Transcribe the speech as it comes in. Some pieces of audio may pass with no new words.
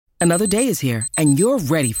Another day is here, and you're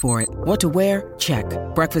ready for it. What to wear? Check.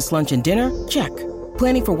 Breakfast, lunch, and dinner? Check.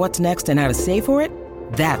 Planning for what's next and how to save for it?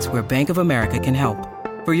 That's where Bank of America can help.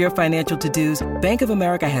 For your financial to-dos, Bank of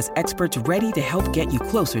America has experts ready to help get you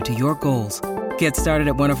closer to your goals. Get started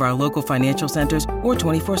at one of our local financial centers or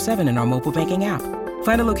 24/7 in our mobile banking app.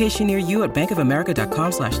 Find a location near you at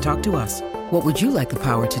bankofamerica.com/talktous. What would you like the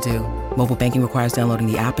power to do? Mobile banking requires downloading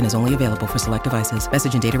the app and is only available for select devices.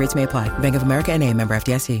 Message and data rates may apply. Bank of America N.A., member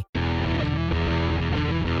FDIC.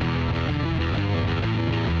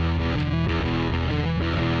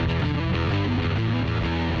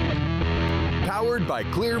 Powered by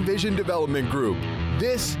Clear Vision Development Group.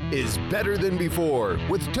 This is Better Than Before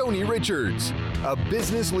with Tony Richards, a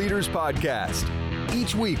business leaders podcast.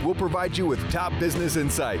 Each week, we'll provide you with top business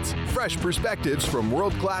insights, fresh perspectives from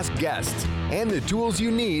world-class guests, and the tools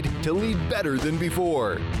you need to lead better than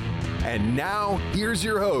before. And now, here's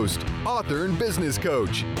your host, author and business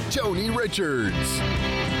coach, Tony Richards.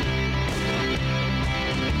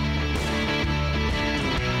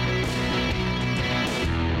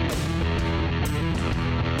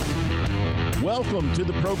 Welcome to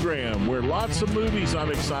the program where lots of movies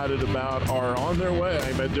I'm excited about are on their way.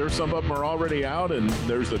 I mean, there's some of them are already out, and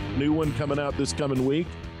there's a new one coming out this coming week.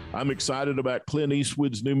 I'm excited about Clint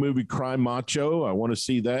Eastwood's new movie, Cry Macho. I want to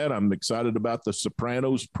see that. I'm excited about the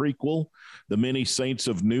Sopranos prequel, The Many Saints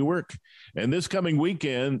of Newark. And this coming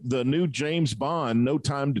weekend, the new James Bond, No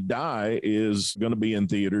Time to Die, is going to be in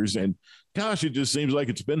theaters. And gosh, it just seems like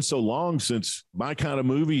it's been so long since my kind of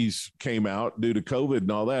movies came out due to COVID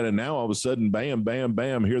and all that. And now all of a sudden, bam, bam,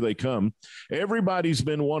 bam, here they come. Everybody's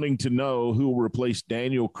been wanting to know who will replace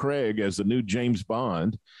Daniel Craig as the new James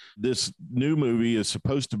Bond. This new movie is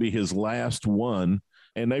supposed to be his last one.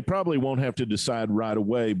 And they probably won't have to decide right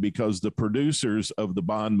away because the producers of the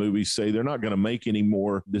Bond movies say they're not going to make any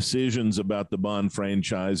more decisions about the Bond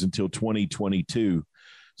franchise until 2022.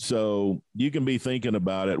 So you can be thinking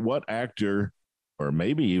about it. What actor or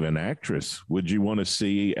maybe even actress would you want to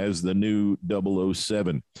see as the new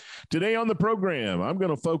 007? Today on the program, I'm going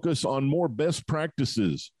to focus on more best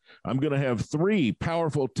practices. I'm going to have 3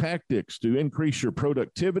 powerful tactics to increase your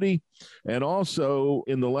productivity. And also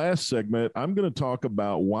in the last segment, I'm going to talk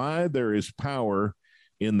about why there is power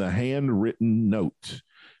in the handwritten note.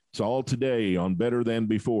 It's all today on Better Than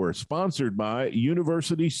Before, sponsored by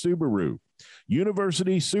University Subaru.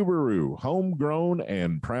 University Subaru, homegrown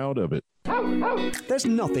and proud of it. There's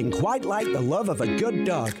nothing quite like the love of a good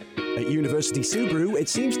dog. At University Subaru, it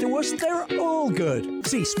seems to us they're all good.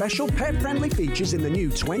 See special pet-friendly features in the new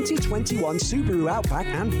 2021 Subaru Outback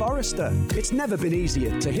and Forester. It's never been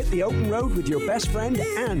easier to hit the open road with your best friend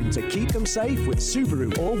and to keep them safe with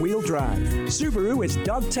Subaru all-wheel drive. Subaru is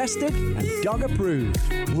dog-tested and dog-approved.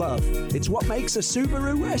 Love, it's what makes a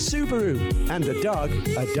Subaru a Subaru. And a dog.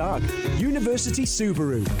 University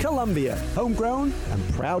Subaru, Columbia, homegrown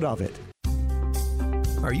and proud of it.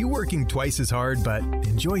 Are you working twice as hard but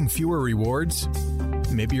enjoying fewer rewards?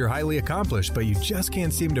 Maybe you're highly accomplished but you just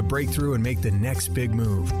can't seem to break through and make the next big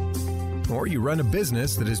move. Or you run a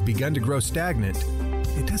business that has begun to grow stagnant.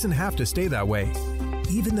 It doesn't have to stay that way.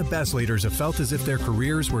 Even the best leaders have felt as if their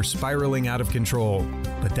careers were spiraling out of control.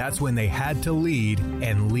 But that's when they had to lead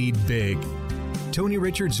and lead big. Tony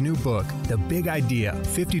Richards' new book, The Big Idea,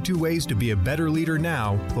 52 Ways to Be a Better Leader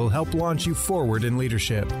Now, will help launch you forward in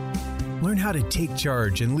leadership. Learn how to take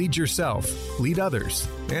charge and lead yourself, lead others,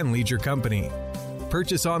 and lead your company.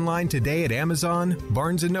 Purchase online today at Amazon,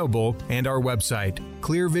 Barnes & Noble, and our website,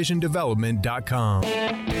 clearvisiondevelopment.com.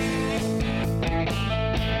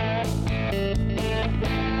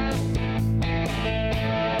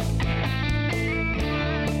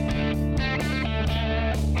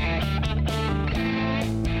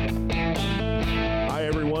 Hi,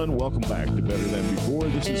 everyone. Welcome back to Better Than Before.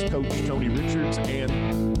 This is Coach Tony Richards,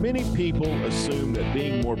 and many people assume that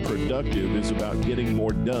being more productive is about getting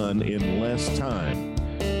more done in less time.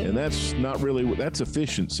 And that's not really, that's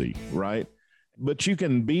efficiency, right? But you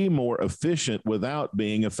can be more efficient without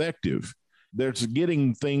being effective. There's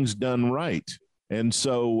getting things done right. And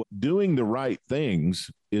so doing the right things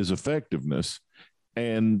is effectiveness,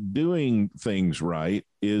 and doing things right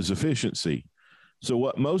is efficiency. So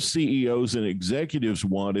what most CEOs and executives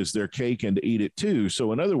want is their cake and to eat it too.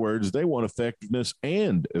 So in other words, they want effectiveness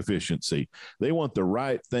and efficiency. They want the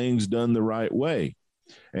right things done the right way.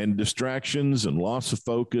 And distractions and loss of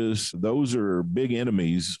focus, those are big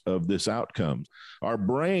enemies of this outcome. Our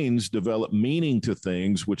brains develop meaning to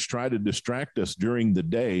things which try to distract us during the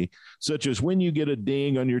day, such as when you get a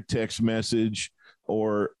ding on your text message,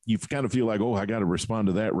 or you kind of feel like, oh, I got to respond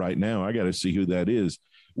to that right now. I got to see who that is.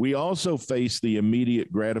 We also face the immediate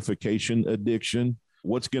gratification addiction.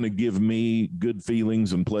 what's going to give me good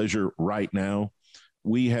feelings and pleasure right now.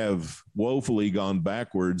 We have woefully gone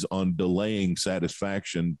backwards on delaying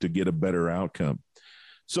satisfaction to get a better outcome.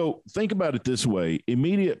 So think about it this way.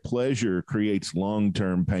 Immediate pleasure creates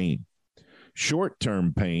long-term pain.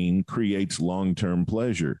 Short-term pain creates long-term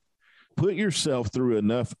pleasure. Put yourself through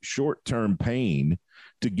enough short-term pain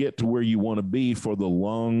to get to where you want to be for the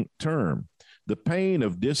long term. The pain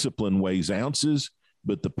of discipline weighs ounces,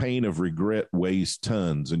 but the pain of regret weighs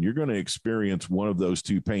tons. And you're going to experience one of those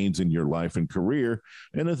two pains in your life and career.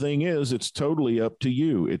 And the thing is, it's totally up to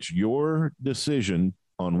you. It's your decision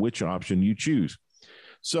on which option you choose.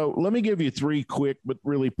 So let me give you 3 quick but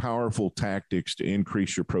really powerful tactics to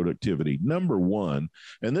increase your productivity. Number 1,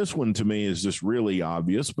 and this one to me is just really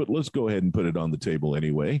obvious, but let's go ahead and put it on the table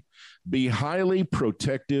anyway. Be highly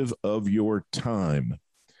protective of your time.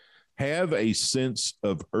 Have a sense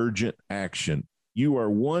of urgent action. You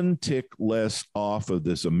are one tick less off of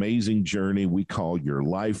this amazing journey we call your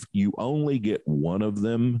life. You only get one of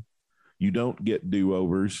them. You don't get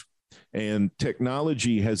do-overs. And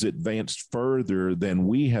technology has advanced further than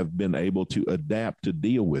we have been able to adapt to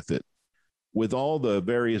deal with it. With all the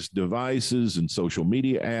various devices and social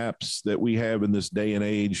media apps that we have in this day and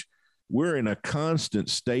age, we're in a constant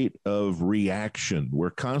state of reaction. We're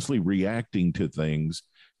constantly reacting to things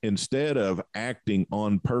instead of acting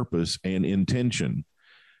on purpose and intention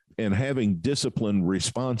and having disciplined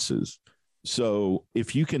responses. So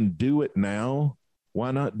if you can do it now,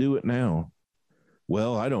 why not do it now?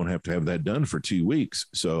 Well, I don't have to have that done for 2 weeks,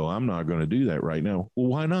 so I'm not going to do that right now. Well,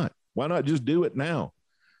 why not? Why not just do it now?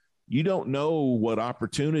 You don't know what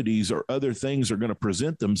opportunities or other things are going to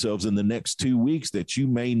present themselves in the next 2 weeks that you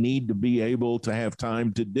may need to be able to have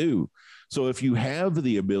time to do. So if you have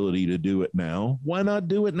the ability to do it now, why not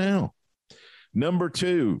do it now? Number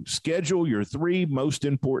 2, schedule your 3 most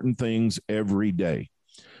important things every day.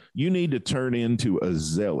 You need to turn into a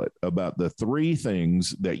zealot about the 3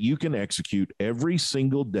 things that you can execute every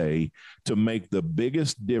single day to make the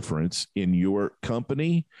biggest difference in your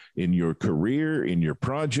company, in your career, in your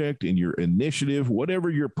project, in your initiative, whatever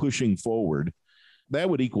you're pushing forward. That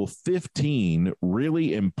would equal 15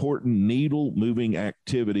 really important needle-moving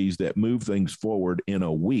activities that move things forward in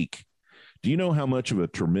a week. Do you know how much of a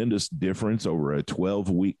tremendous difference over a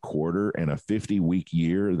 12-week quarter and a 50-week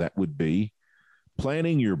year that would be?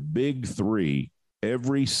 Planning your big 3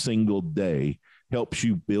 every single day helps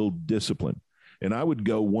you build discipline. And I would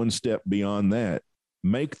go one step beyond that.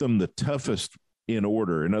 Make them the toughest in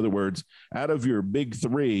order. In other words, out of your big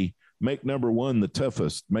 3, make number 1 the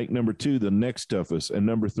toughest, make number 2 the next toughest, and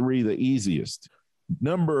number 3 the easiest.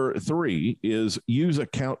 Number 3 is use a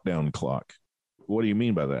countdown clock. What do you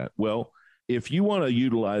mean by that? Well, if you want to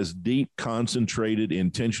utilize deep, concentrated,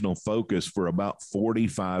 intentional focus for about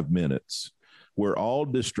 45 minutes, where all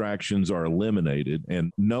distractions are eliminated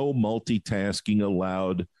and no multitasking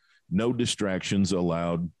allowed, no distractions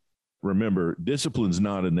allowed. Remember, discipline's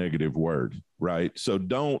not a negative word, right? So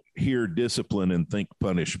don't hear discipline and think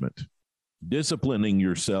punishment. Disciplining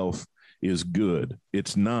yourself is good.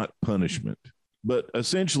 It's not punishment. But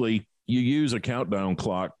essentially, you use a countdown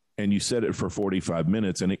clock and you set it for 45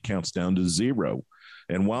 minutes and it counts down to 0.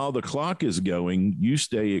 And while the clock is going, you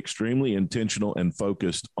stay extremely intentional and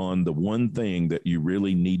focused on the one thing that you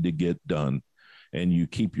really need to get done. And you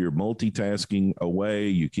keep your multitasking away,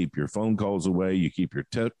 you keep your phone calls away, you keep your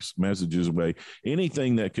text messages away.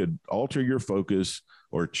 Anything that could alter your focus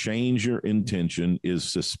or change your intention is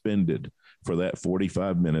suspended for that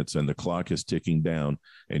 45 minutes, and the clock is ticking down,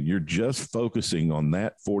 and you're just focusing on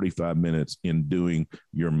that 45 minutes in doing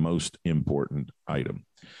your most important item.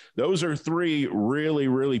 Those are 3 really,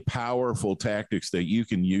 really powerful tactics that you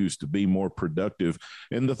can use to be more productive.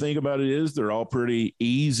 And the thing about it is they're all pretty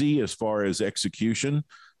easy as far as execution.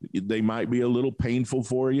 They might be a little painful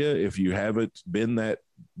for you if you haven't been that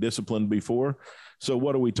disciplined before. So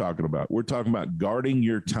what are we talking about? We're talking about guarding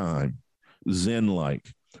your time, Zen-like.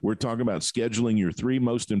 We're talking about scheduling your 3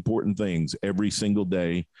 most important things every single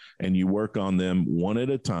day, and you work on them one at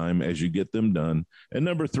a time as you get them done. And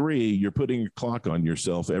number 3, you're putting your clock on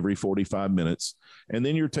yourself every 45 minutes, and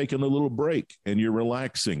then you're taking a little break and you're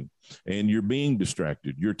relaxing and you're being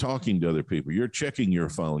distracted. You're talking to other people. You're checking your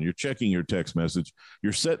phone. You're checking your text message.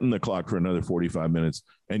 You're setting the clock for another 45 minutes,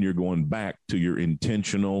 and you're going back to your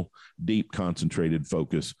intentional, deep, concentrated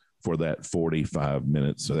focus for that 45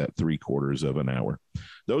 minutes, so that 3/4 of an hour.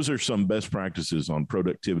 Those are some best practices on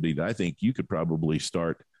productivity that I think you could probably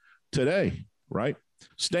start today, right?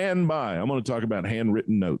 Stand by. I'm going to talk about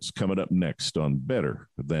handwritten notes coming up next on Better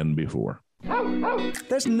Than Before.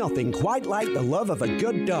 There's nothing quite like the love of a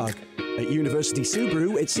good dog. At University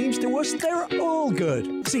Subaru, it seems to us they're all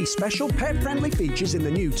good. See special pet-friendly features in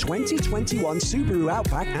the new 2021 Subaru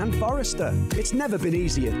Outback and Forester. It's never been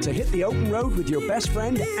easier to hit the open road with your best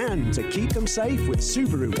friend and to keep them safe with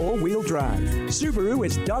Subaru all-wheel drive. Subaru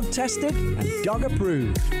is dog-tested and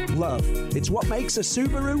dog-approved. Love, it's what makes a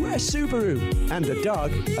Subaru a Subaru. And a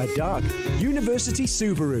dog. University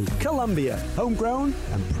Subaru, Columbia, homegrown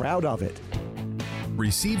and proud of it.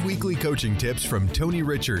 Receive weekly coaching tips from Tony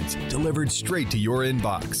Richards, delivered straight to your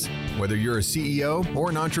inbox. Whether you're a CEO or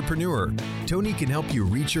an entrepreneur, Tony can help you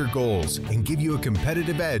reach your goals and give you a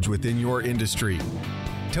competitive edge within your industry.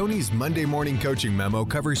 Tony's Monday morning coaching memo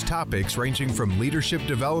covers topics ranging from leadership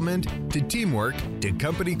development to teamwork to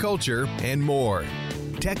company culture and more.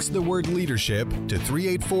 Text the word leadership to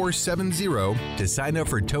 38470 to sign up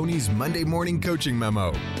for Tony's Monday morning coaching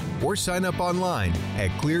memo, or sign up online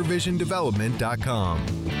at clearvisiondevelopment.com.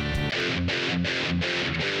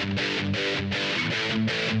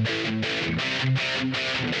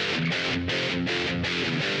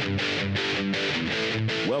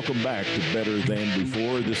 Welcome back to Better Than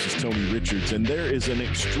Before. This is Tony Richards, and there is an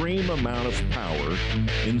extreme amount of power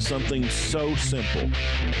in something so simple,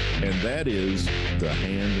 and that is the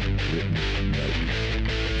handwritten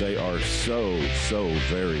note. They are so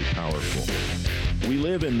very powerful. We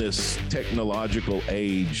live in this technological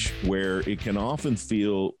age where it can often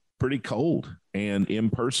feel pretty cold and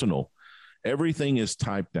impersonal. Everything is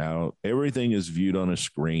typed out. Everything is viewed on a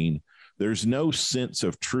screen. There's no sense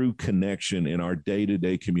of true connection in our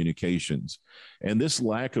day-to-day communications. And this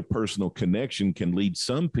lack of personal connection can lead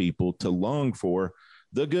some people to long for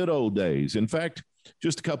the good old days. In fact,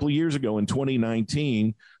 just a couple of years ago in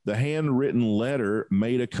 2019, the handwritten letter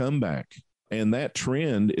made a comeback. And that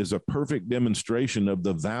trend is a perfect demonstration of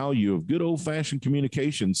the value of good old-fashioned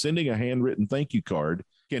communication. Sending a handwritten thank you card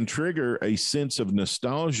can trigger a sense of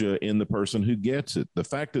nostalgia in the person who gets it. The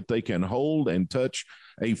fact that they can hold and touch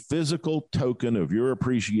a physical token of your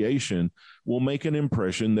appreciation will make an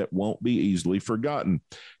impression that won't be easily forgotten.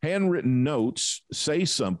 Handwritten notes say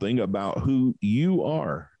something about who you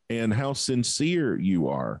are and how sincere you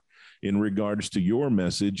are in regards to your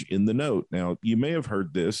message in the note. Now, you may have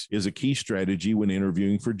heard this is a key strategy when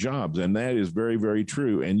interviewing for jobs, and that is very, very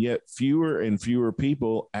true. And yet fewer and fewer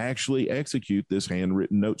people actually execute this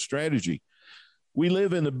handwritten note strategy. We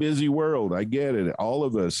live in a busy world. I get it. All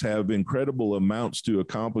of us have incredible amounts to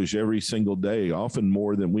accomplish every single day, often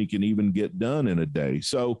more than we can even get done in a day.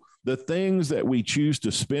 So the things that we choose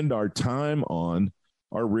to spend our time on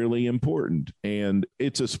are really important. And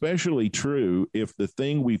it's especially true if the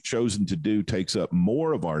thing we've chosen to do takes up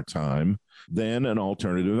more of our time than an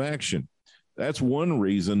alternative action. That's one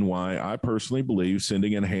reason why I personally believe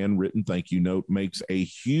sending a handwritten thank you note makes a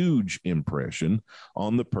huge impression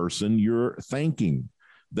on the person you're thanking.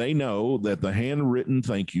 They know that the handwritten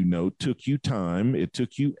thank you note took you time, it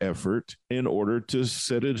took you effort in order to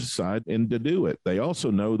set it aside and to do it. They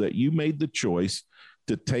also know that you made the choice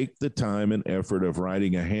to take the time and effort of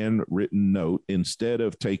writing a handwritten note instead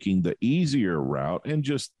of taking the easier route and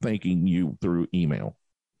just thanking you through email.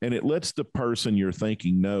 And it lets the person you're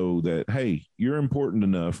thanking know that, hey, you're important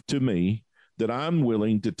enough to me that I'm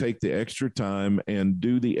willing to take the extra time and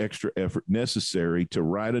do the extra effort necessary to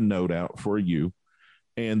write a note out for you,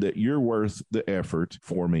 and that you're worth the effort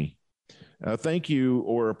for me. Thank you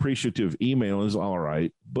or appreciative email is all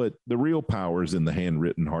right, but the real power is in the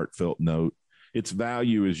handwritten, heartfelt note. Its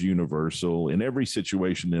value is universal in every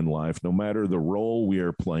situation in life. No matter the role we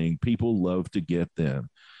are playing, people love to get them.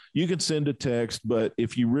 You can send a text, but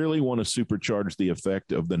if you really want to supercharge the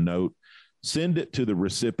effect of the note, send it to the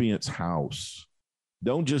recipient's house.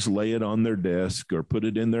 Don't just lay it on their desk or put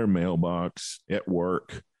it in their mailbox at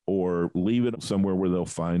work or leave it somewhere where they'll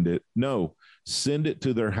find it. No, send it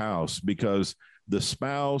to their house, because the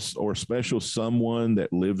spouse or special someone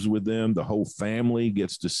that lives with them, the whole family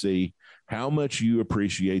gets to see how much you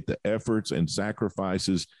appreciate the efforts and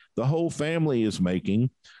sacrifices the whole family is making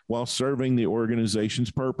while serving the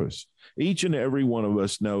organization's purpose. Each and every one of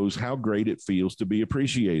us knows how great it feels to be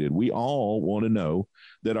appreciated. We all want to know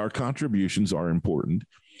that our contributions are important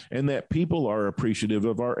and that people are appreciative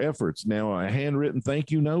of our efforts. Now, a handwritten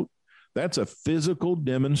thank you note, that's a physical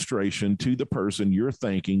demonstration to the person you're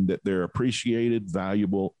thanking that they're appreciated,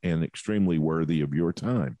 valuable, and extremely worthy of your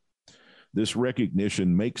time. This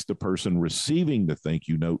recognition makes the person receiving the thank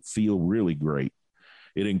you note feel really great.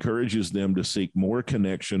 It encourages them to seek more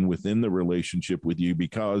connection within the relationship with you,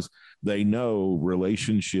 because they know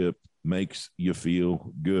relationship makes you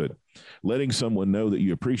feel good. Letting someone know that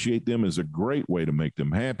you appreciate them is a great way to make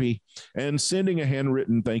them happy. And sending a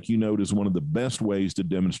handwritten thank you note is one of the best ways to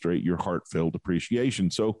demonstrate your heartfelt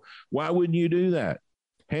appreciation. So why wouldn't you do that?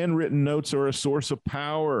 Handwritten notes are a source of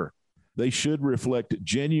power. They should reflect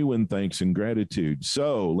genuine thanks and gratitude.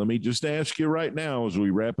 So let me just ask you right now as we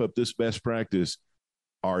wrap up this best practice,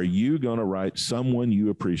 are you going to write someone you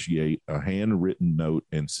appreciate a handwritten note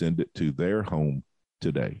and send it to their home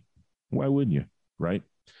today? Why wouldn't you, right?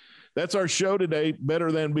 That's our show today.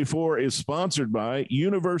 Better Than Before is sponsored by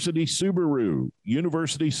University Subaru.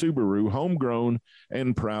 University Subaru, homegrown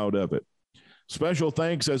and proud of it. Special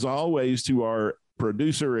thanks, as always, to our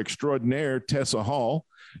producer extraordinaire, Tessa Hall.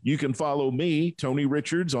 You can follow me, Tony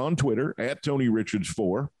Richards, on Twitter at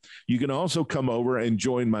TonyRichards4. You can also come over and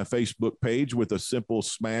join my Facebook page with a simple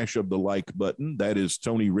smash of the like button. That is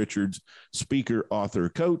Tony Richards, speaker, author,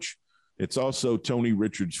 coach. It's also Tony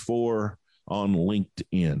Richards4 on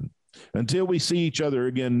LinkedIn. Until we see each other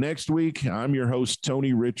again next week, I'm your host,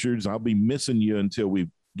 Tony Richards. I'll be missing you until we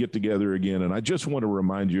get together again. And I just want to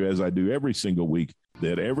remind you, as I do every single week,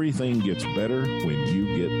 that everything gets better when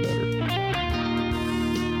you get better.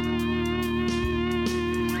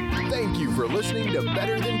 Thank you for listening to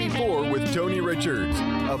Better Than Before with Tony Richards,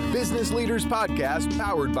 a business leaders podcast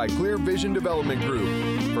powered by Clear Vision Development Group.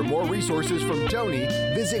 For more resources from Tony,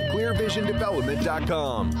 visit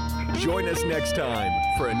clearvisiondevelopment.com. Join us next time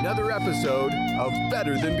for another episode of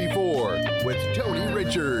Better Than Before with Tony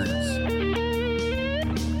Richards.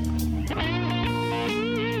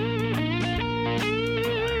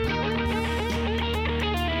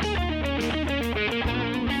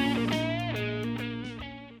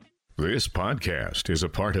 This podcast is a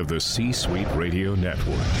part of the C-Suite Radio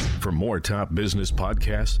Network. For more top business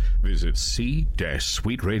podcasts, visit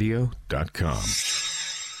c-suiteradio.com.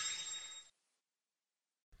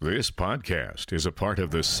 This podcast is a part of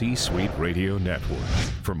the C-Suite Radio Network.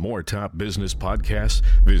 For more top business podcasts,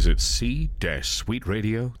 visit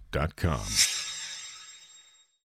c-suiteradio.com.